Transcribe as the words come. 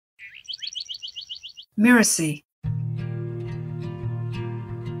Mirasee.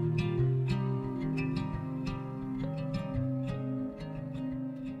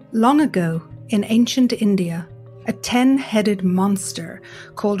 Long ago, in ancient India, a 10-headed monster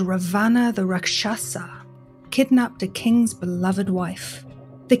called Ravana the Rakshasa kidnapped a king's beloved wife.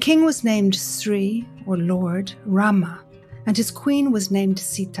 The king was named Sri, or Lord, Rama, and his queen was named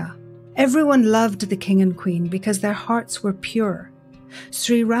Sita. Everyone loved the king and queen because their hearts were pure.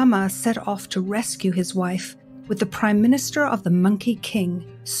 Sri Rama set off to rescue his wife with the prime minister of the monkey king,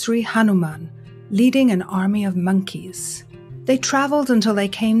 Sri Hanuman, leading an army of monkeys. They traveled until they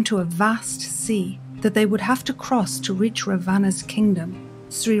came to a vast sea that they would have to cross to reach Ravana's kingdom.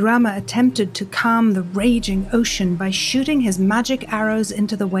 Sri Rama attempted to calm the raging ocean by shooting his magic arrows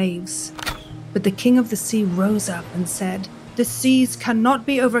into the waves. But the king of the sea rose up and said, "The seas cannot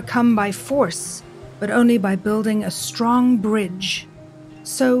be overcome by force, but only by building a strong bridge."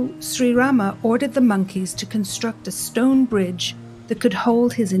 So Sri Rama ordered the monkeys to construct a stone bridge that could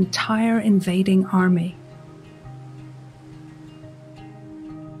hold his entire invading army.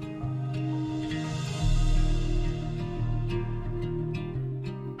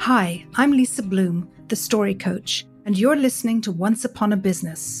 Hi, I'm Lisa Bloom, the story coach, and you're listening to Once Upon a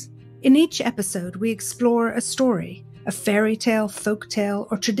Business. In each episode, we explore a story, a fairy tale, folk tale,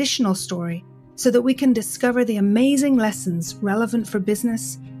 or traditional story, so that we can discover the amazing lessons relevant for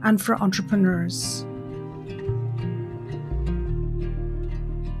business and for entrepreneurs.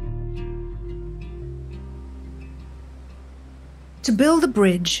 To build a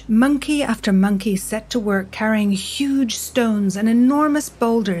bridge, monkey after monkey set to work carrying huge stones and enormous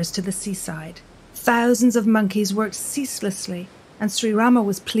boulders to the seaside. Thousands of monkeys worked ceaselessly, and Sri Rama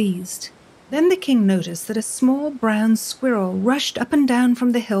was pleased. Then the king noticed that a small brown squirrel rushed up and down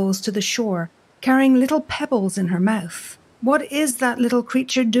from the hills to the shore, carrying little pebbles in her mouth. What is that little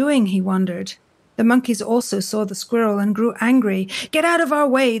creature doing, he wondered. The monkeys also saw the squirrel and grew angry. "Get out of our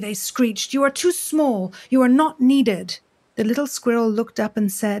way," they screeched. "You are too small. You are not needed." The little squirrel looked up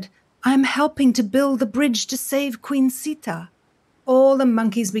and said, "I am helping to build the bridge to save Queen Sita." All the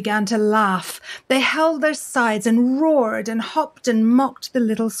monkeys began to laugh. They held their sides and roared and hopped and mocked the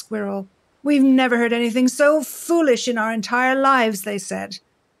little squirrel. "We've never heard anything so foolish in our entire lives," they said.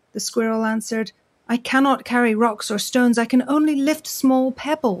 The squirrel answered, "I cannot carry rocks or stones. I can only lift small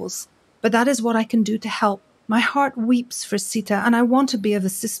pebbles. But that is what I can do to help. My heart weeps for Sita, and I want to be of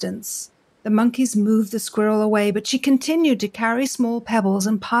assistance." The monkeys moved the squirrel away, but she continued to carry small pebbles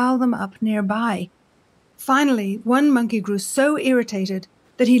and pile them up nearby. Finally, one monkey grew so irritated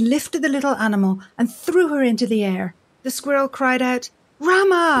that he lifted the little animal and threw her into the air. The squirrel cried out,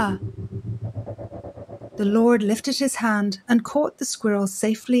 "Rama!" The Lord lifted his hand and caught the squirrel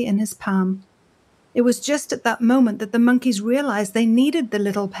safely in his palm. It was just at that moment that the monkeys realized they needed the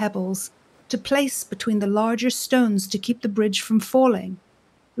little pebbles to place between the larger stones to keep the bridge from falling.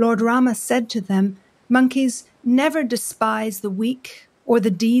 Lord Rama said to them, "Monkeys, never despise the weak or the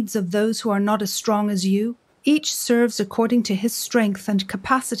deeds of those who are not as strong as you. Each serves according to his strength and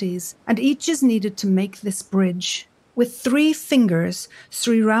capacities, and each is needed to make this bridge." With 3 fingers,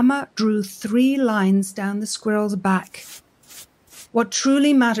 Sri Rama drew 3 lines down the squirrel's back. What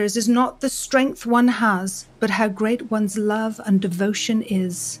truly matters is not the strength one has, but how great one's love and devotion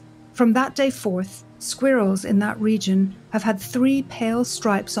is. From that day forth, squirrels in that region have had 3 pale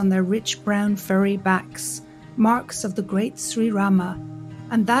stripes on their rich brown furry backs, marks of the great Sri Rama,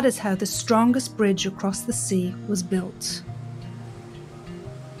 and that is how the strongest bridge across the sea was built.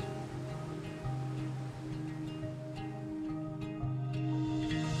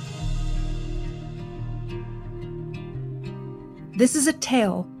 This is a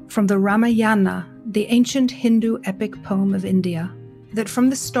tale from the Ramayana, the ancient Hindu epic poem of India, that from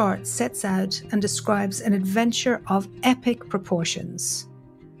the start sets out and describes an adventure of epic proportions.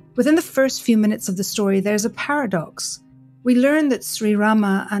 Within the first few minutes of the story, there's a paradox. We learn that Sri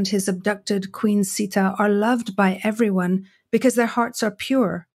Rama and his abducted Queen Sita are loved by everyone because their hearts are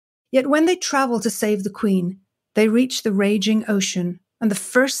pure. Yet when they travel to save the queen, they reach the raging ocean, and the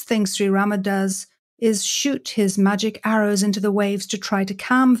first thing Sri Rama does is shoot his magic arrows into the waves to try to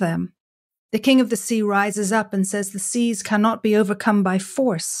calm them. The king of the sea rises up and says the seas cannot be overcome by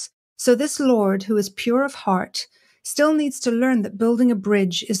force. So this lord, who is pure of heart, still needs to learn that building a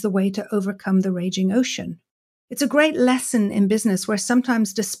bridge is the way to overcome the raging ocean. It's a great lesson in business where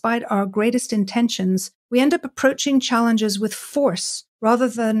sometimes, despite our greatest intentions, we end up approaching challenges with force rather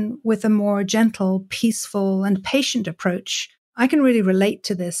than with a more gentle, peaceful, and patient approach. I can really relate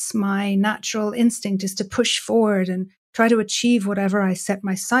to this. My natural instinct is to push forward and try to achieve whatever I set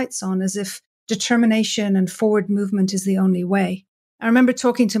my sights on, as if determination and forward movement is the only way. I remember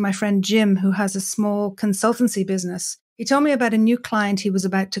talking to my friend Jim, who has a small consultancy business. He told me about a new client he was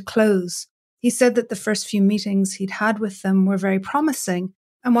about to close. He said that the first few meetings he'd had with them were very promising.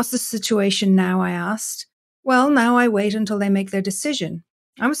 And what's the situation now? I asked. Well, now I wait until they make their decision.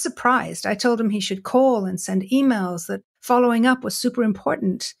 I was surprised. I told him he should call and send emails, that following up was super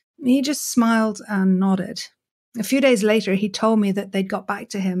important. He just smiled and nodded. A few days later, he told me that they'd got back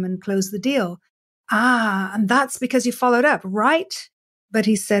to him and closed the deal. Ah, and that's because you followed up, right? But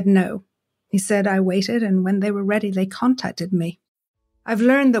he said no. He said I waited, and when they were ready, they contacted me. I've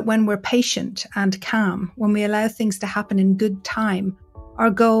learned that when we're patient and calm, when we allow things to happen in good time, our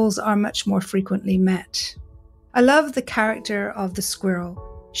goals are much more frequently met. I love the character of the squirrel.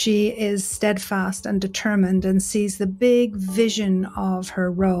 She is steadfast and determined and sees the big vision of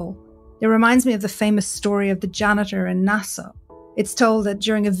her role. It reminds me of the famous story of the janitor in NASA. It's told that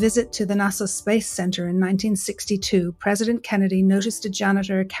during a visit to the NASA Space Center in 1962, President Kennedy noticed a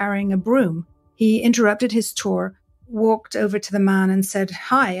janitor carrying a broom. He interrupted his tour, walked over to the man and said,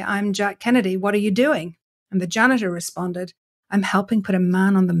 "Hi, I'm Jack Kennedy. What are you doing?" And the janitor responded, "I'm helping put a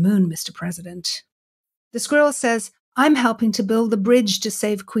man on the moon, Mr. President." The squirrel says, "I'm helping to build the bridge to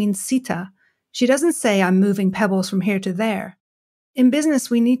save Queen Sita." She doesn't say, "I'm moving pebbles from here to there." In business,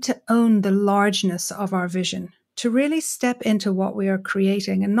 we need to own the largeness of our vision, to really step into what we are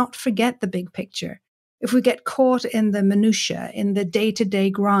creating and not forget the big picture. If we get caught in the minutiae, in the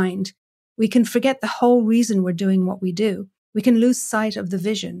day-to-day grind, we can forget the whole reason we're doing what we do. We can lose sight of the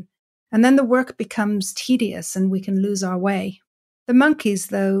vision. And then the work becomes tedious and we can lose our way. The monkeys,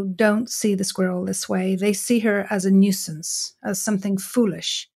 though, don't see the squirrel this way. They see her as a nuisance, as something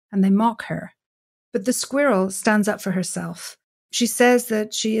foolish, and they mock her. But the squirrel stands up for herself. She says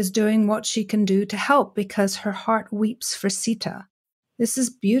that she is doing what she can do to help because her heart weeps for Sita. This is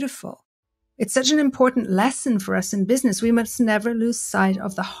beautiful. It's such an important lesson for us in business. We must never lose sight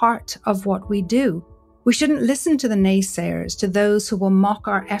of the heart of what we do. We shouldn't listen to the naysayers, to those who will mock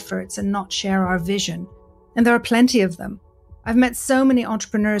our efforts and not share our vision. And there are plenty of them. I've met so many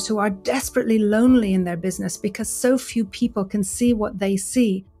entrepreneurs who are desperately lonely in their business because so few people can see what they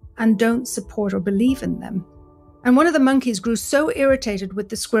see and don't support or believe in them. And one of the monkeys grew so irritated with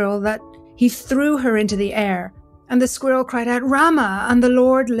the squirrel that he threw her into the air, and the squirrel cried out, "Rama!" and the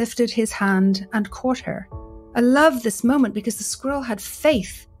Lord lifted his hand and caught her. I love this moment because the squirrel had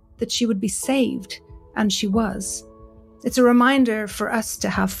faith that she would be saved, and she was. It's a reminder for us to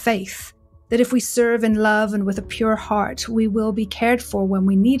have faith, that if we serve in love and with a pure heart, we will be cared for when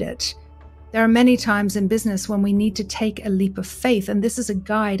we need it. There are many times in business when we need to take a leap of faith, and this is a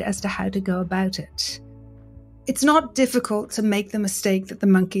guide as to how to go about it. It's not difficult to make the mistake that the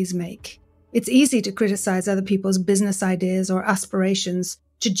monkeys make. It's easy to criticize other people's business ideas or aspirations,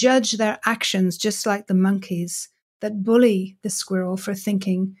 to judge their actions just like the monkeys that bully the squirrel for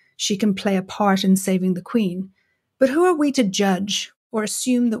thinking she can play a part in saving the queen. But who are we to judge or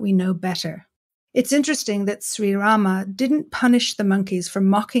assume that we know better? It's interesting that Sri Rama didn't punish the monkeys for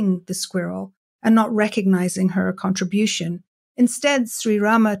mocking the squirrel and not recognizing her contribution. Instead, Sri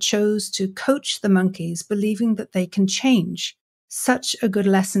Rama chose to coach the monkeys, believing that they can change. Such a good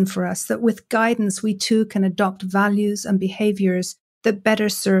lesson for us that with guidance, we too can adopt values and behaviors that better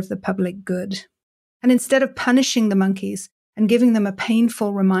serve the public good. And instead of punishing the monkeys and giving them a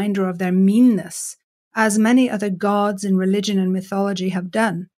painful reminder of their meanness, as many other gods in religion and mythology have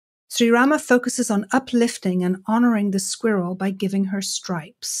done, Sri Rama focuses on uplifting and honoring the squirrel by giving her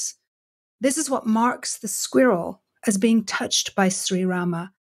stripes. This is what marks the squirrel as being touched by Sri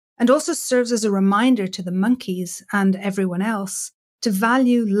Rama, and also serves as a reminder to the monkeys and everyone else to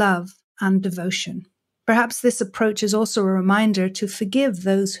value love and devotion. Perhaps this approach is also a reminder to forgive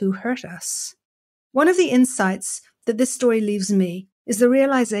those who hurt us. One of the insights that this story leaves me is the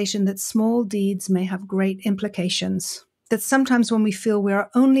realization that small deeds may have great implications, that sometimes when we feel we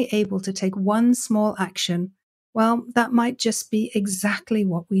are only able to take one small action, well, that might just be exactly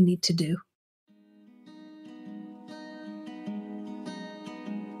what we need to do.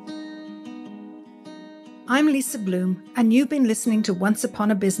 I'm Lisa Bloom, and you've been listening to Once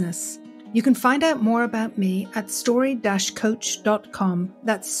Upon a Business. You can find out more about me at story-coach.com.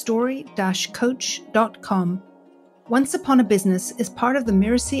 That's story-coach.com. Once Upon a Business is part of the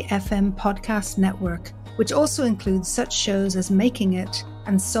Mirasee FM podcast network, which also includes such shows as Making It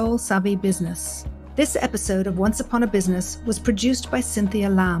and Soul Savvy Business. This episode of Once Upon a Business was produced by Cynthia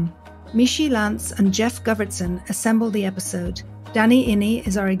Lamb. Mishi Lance and Jeff Govertson assembled the episode. Danny Inney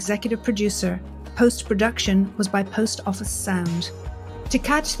is our executive producer. Post-production was by Post Office Sound. To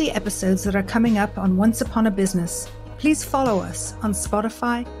catch the episodes that are coming up on Once Upon a Business, please follow us on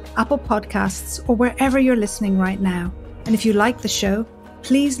Spotify, Apple Podcasts, or wherever you're listening right now. And if you like the show,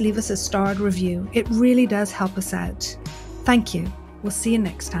 please leave us a starred review. It really does help us out. Thank you. We'll see you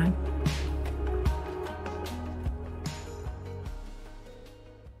next time.